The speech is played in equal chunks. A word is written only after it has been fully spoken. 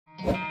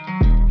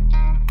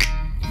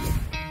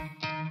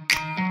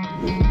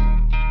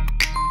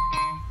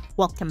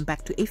Welcome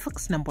back to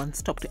AFAX #1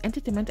 stop to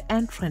entertainment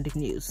and trending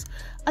news.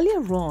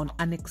 Earlier on,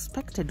 an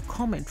unexpected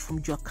comment from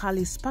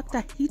Juacali sparked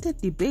a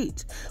heated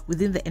debate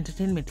within the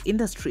entertainment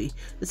industry.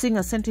 The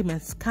singer's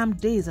sentiments came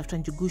days after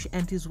Njugush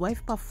and his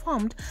wife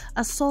performed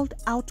a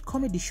sold-out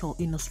comedy show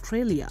in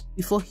Australia.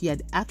 Before he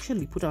had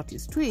actually put out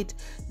his tweet,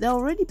 there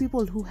were already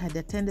people who had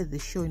attended the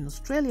show in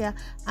Australia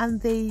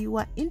and they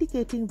were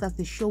indicating that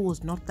the show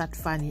was not that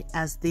funny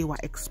as they were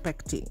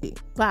expecting.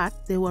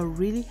 But they were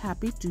really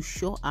happy to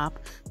show up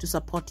to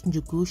support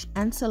Njugush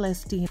and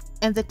Celestine,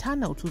 and the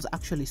turnout was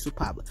actually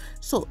superb.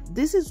 So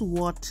this is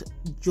what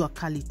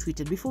Juacali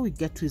tweeted before we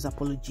get to his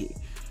apology.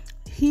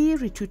 He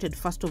retweeted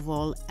first of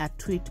all a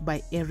tweet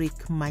by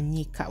Eric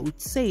Manyika which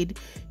said,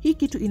 "Hii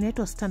kitu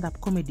inaitwa stand-up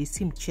comedy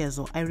si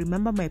mchezo. I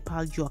remember my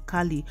pal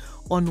Juacali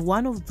on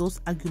one of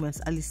those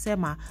arguments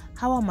alisema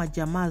hawa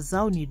majamaa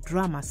zao ni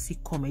drama si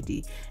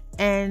comedy."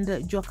 And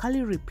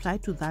Juacali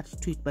replied to that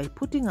tweet by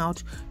putting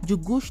out,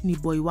 "Njugush ni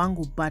boy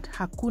wangu but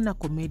hakuna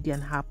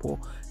comedian hapo,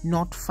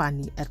 not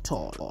funny at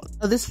all."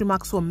 Now, these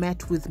remarks were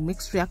met with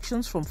mixed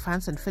reactions from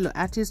fans and fellow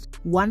artists.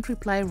 One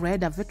reply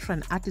read, "A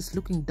veteran artist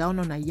looking down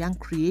on a young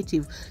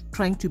creative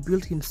trying to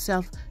build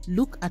himself.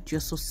 Look at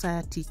your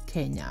society,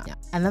 Kenya."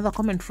 Another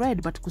comment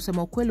read, "But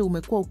kusema ukweli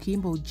umekuwa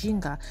ukiimba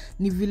ujinga,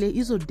 ni vile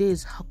hizo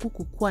days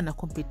hakukukuwa na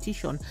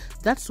competition.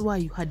 That's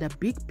why you had a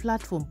big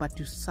platform but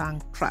you sang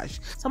trash."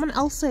 Someone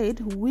else said,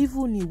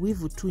 "Wivu ni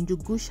wivu tu.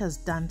 Njugush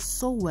has done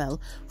so well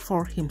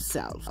for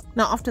himself."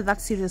 Now, after that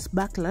serious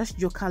backlash,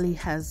 Juacali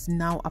has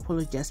now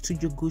apologized to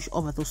Njugush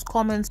over those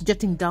comments,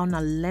 jotting down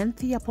a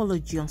lengthy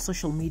apology on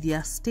social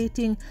media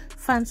stating,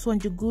 "Fans wa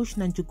Njugush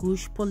na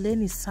Njugush,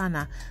 poleni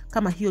sana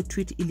kama hiyo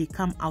tweet ili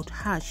come out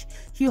harsh.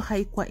 Hiyo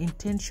haikuwa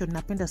intention,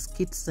 napenda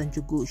skits za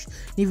Njugush.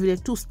 Ni vile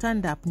tu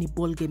stand up ni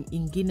ball game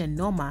ingine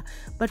noma,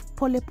 but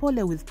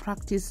pole with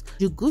practice,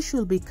 Njugush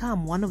will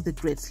become one of the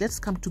greats.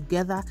 Let's come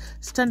together.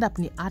 Stand up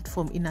ni art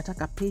form,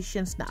 inataka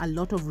patience na a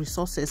lot of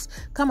resources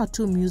kama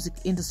tu music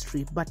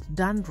industry, but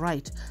done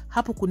right,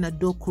 hapo kuna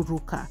do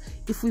kuruka.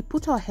 If we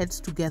put our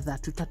heads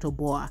together,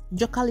 tutatoboa."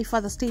 Juacali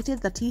further stated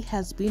that he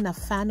has been a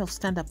fan of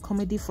stand-up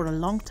comedy for a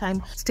long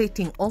time,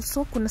 stating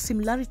also, "Kuna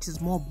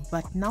similarities mob,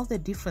 but now the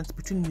difference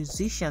between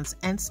musicians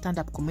and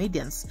stand-up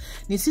comedians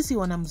ni sisi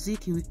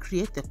wanamuziki, we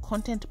create the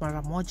content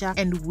mara moja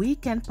and we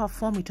can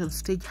perform it on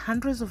stage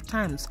hundreds of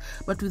times,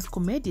 but with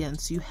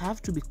comedians you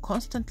have to be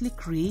constantly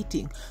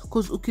creating,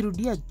 cause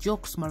ukirudia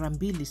jokes mara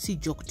mbili si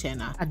joke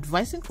tena."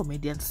 Advising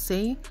comedians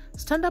saying,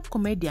 "Stand-up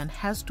comedian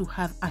has to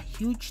have a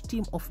huge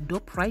team of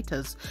dope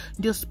writers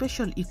ndio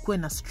special ikuwe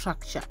na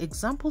structure.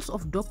 Examples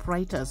of dope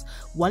writers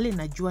wale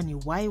najua ni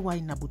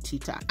YY na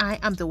Butita. I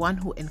am the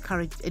one who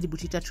encouraged Eddie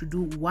Butita to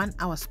do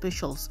 1-hour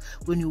specials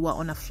when we were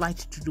on a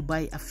flight to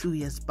Dubai a few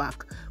years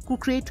back. Ku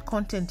create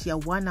content ya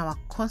 1 hour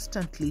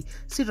constantly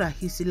si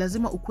rahisi,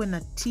 lazima ukuwe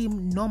na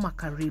team noma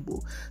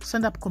karibu.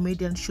 Stand-up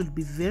comedian should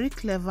be very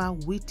clever,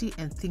 witty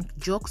and think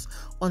jokes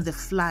on the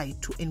fly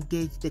to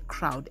engage the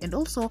crowd and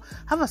also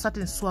have a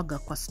certain swagger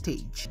kwa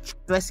stage."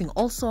 Advising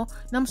also,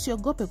 na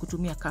msiogope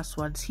kutumia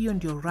curse words, hiyo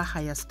ndio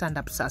raha ya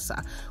stand-up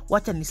sasa.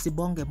 Wacha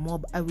nisibonge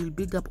mob, I will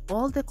big up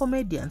all the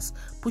comedians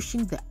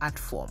pushing the art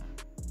form.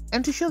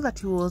 And to show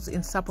that he was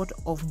in support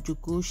of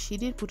Njugush, he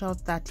did put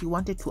out that he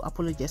wanted to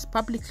apologize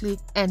publicly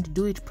and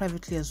do it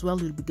privately as well.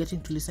 We'll be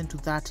getting to listen to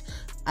that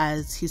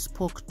as he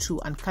spoke to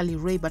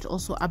Juacali Ray, but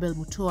also Abel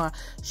Mutua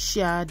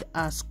shared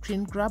a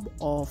screen grab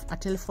of a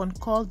telephone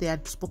call. They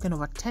had spoken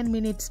over 10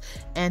 minutes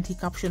and he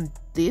captioned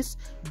this,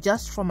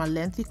 "Just from a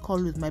lengthy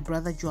call with my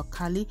brother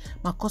Juacali,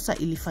 makosa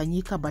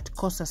ilifanyika but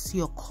kosa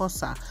sio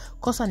kosa.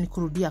 Kosa ni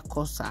kurudia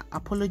kosa.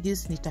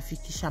 Apologies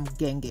nitafikisha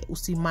mgenge.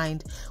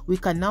 Usimind. We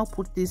can now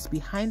put this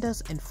behind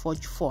us and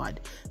forge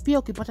forward." Pia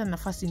ukipata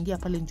nafasi ingia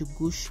pale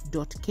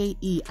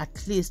njugush.ke,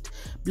 at least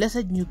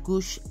Blessed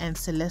Njugush and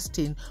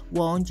Celestine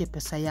waonje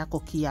pesa yako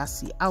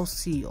kiasi, au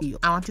sio?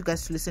 I want you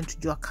guys to listen to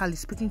Juacali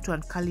speaking to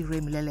Juacali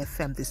Ray Milele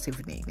FM this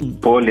evening.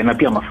 Pole na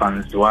pia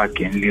mafans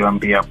wake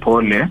niliwaambia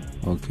pole.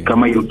 Okay.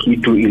 Kama hiyo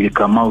kitu ili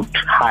come out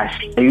harsh,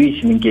 I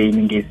wish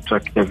ninge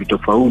structure vitu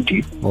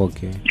tofauti.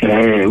 Okay.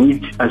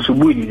 Which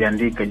asubuhi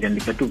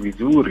niliandika tu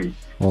vizuri.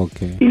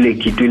 Okay. Ile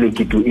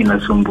kitu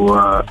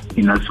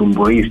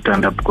inasumbua hii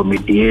stand up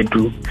comedy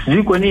yetu.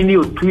 Sijui kwa nini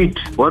hiyo tweet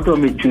watu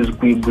wamechoose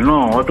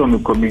kuignore, watu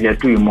wamekomilia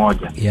tu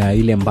moja. Ya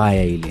ile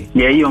mbaya ile.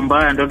 Ya hiyo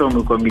mbaya ndio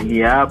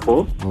wamekomilia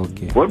hapo.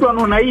 Okay. Watu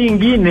wanaona hii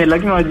nyingine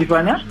lakini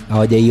wanajifanya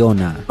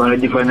hawajaiona.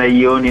 Wanajifanya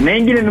ioni. Na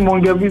nyingine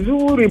nimeongea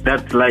vizuri.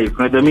 That's life.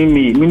 Unajua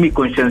mimi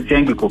conscience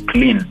yangu iko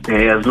clean.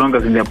 As long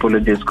as I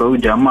apologize kwa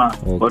huyu jamaa.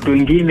 Okay. Watu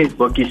wengine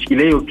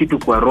wakishikilia hiyo kitu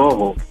kwa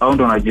roho au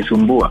ndo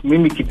wanajisumbua.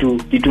 Mimi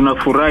kitu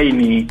nafurahi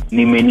ni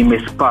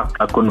spark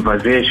a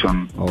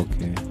conversation.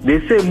 Okay.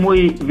 The same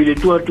way vile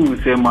tu watu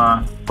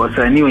husema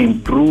wasanii wa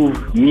improve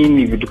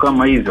nini vitu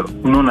kama hizo.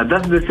 Unaona,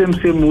 that's the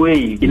same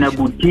way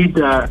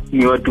inabutita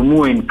ni watu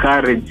mu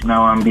encourage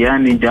na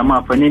waambiani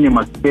jamaa fanyeni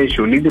ma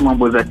special hizi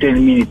mambo za 10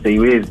 minutes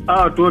haiwezi.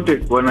 Watu wote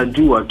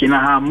wanajua kina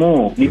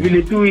Hamo ni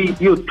vile tu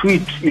hiyo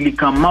tweet ili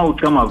come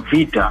out kama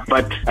vita,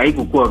 but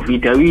haikuwa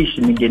vita. Wish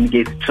ninge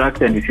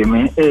extract and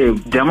niseme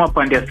jamaa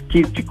pande ya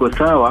skit iko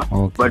sawa,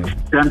 but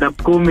stand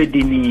up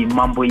comedy ni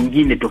mambo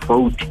ingine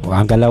tofauti.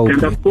 Angalau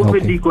stand up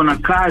comedy iko na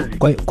kazi.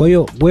 Kwa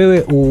hiyo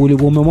wewe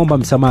umemwomba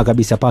msamaha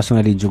kabisa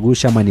personally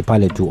Njugush, ama ni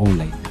pale tu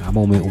online,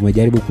 ama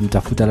umejaribu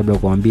kumtafuta labda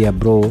kumwambia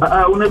bro?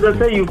 Unaweza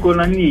say yuko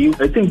nani,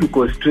 I think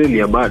yuko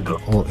Australia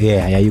bado.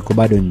 Yeah, yuko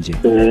bado nje.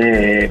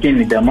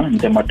 Lakini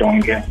jamaa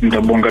taongea,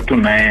 nitabonga tu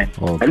na yeye.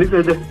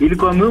 Alisa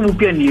ilikuwa muhimu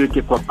pia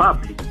niweke kwa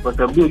public kwa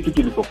sababu hiyo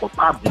kitu ilikuwa kwa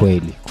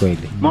public.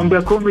 Kweli. Mambo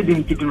ya comedy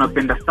ni kitu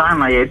napenda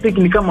sana. I think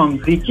ni kama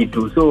muziki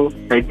tu. So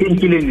I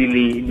think ile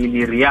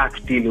nili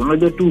react ile.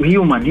 Unajua tu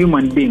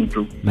human being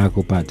tu.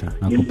 Nakupata.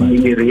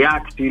 Nili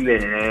react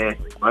ile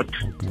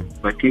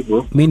but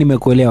hivyo. Mimi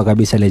nimekuelewa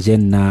kabisa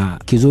Legend, na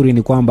kizuri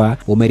ni kwamba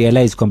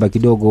umerealize kwamba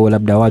kidogo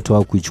labda watu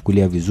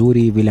hawakuichukulia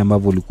vizuri vile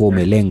ambavyo ulikuwa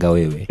umelenga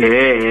wewe.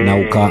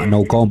 Na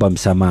ukaomba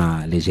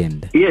msamaha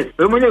Legend. Yes,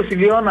 wewe mwenyewe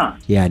usiliona?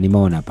 Yeah,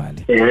 nimeona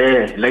pale.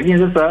 Lakini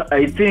sasa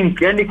I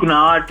think yani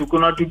kuna watu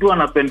tu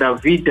wanapenda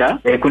vita.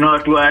 Kuna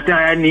watu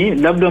hata yani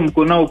labda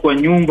mko nao kwa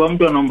nyumba,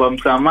 mtu anaomba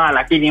msamaha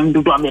lakini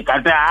mtu tu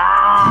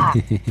amekataa.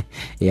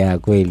 Yeah,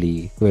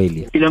 kweli.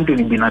 Kila mtu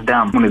ni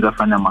binadamu, unaweza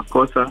fanya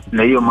makosa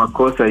na hiyo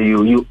makosa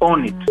you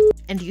own it.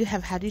 And you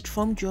have heard it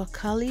from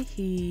Juacali.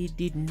 He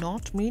did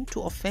not mean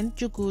to offend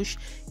Njugush.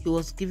 He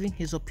was giving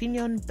his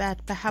opinion,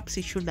 but perhaps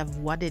he should have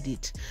worded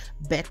it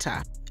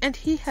better. And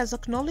he has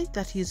acknowledged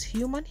that he is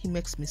human, he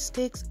makes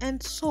mistakes,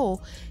 and so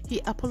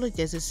he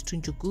apologizes to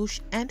Njugush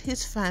and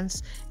his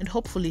fans, and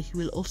hopefully he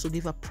will also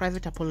give a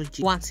private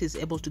apology once he's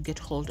able to get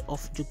hold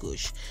of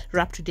Njugush. We're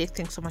up to date.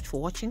 Thanks so much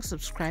for watching.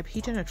 Subscribe,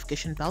 hit the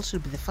notification bell so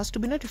you'll be the first to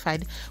be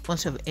notified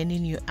once you have any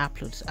new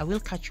uploads. I will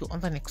catch you on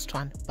the next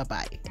one.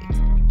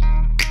 Bye-bye.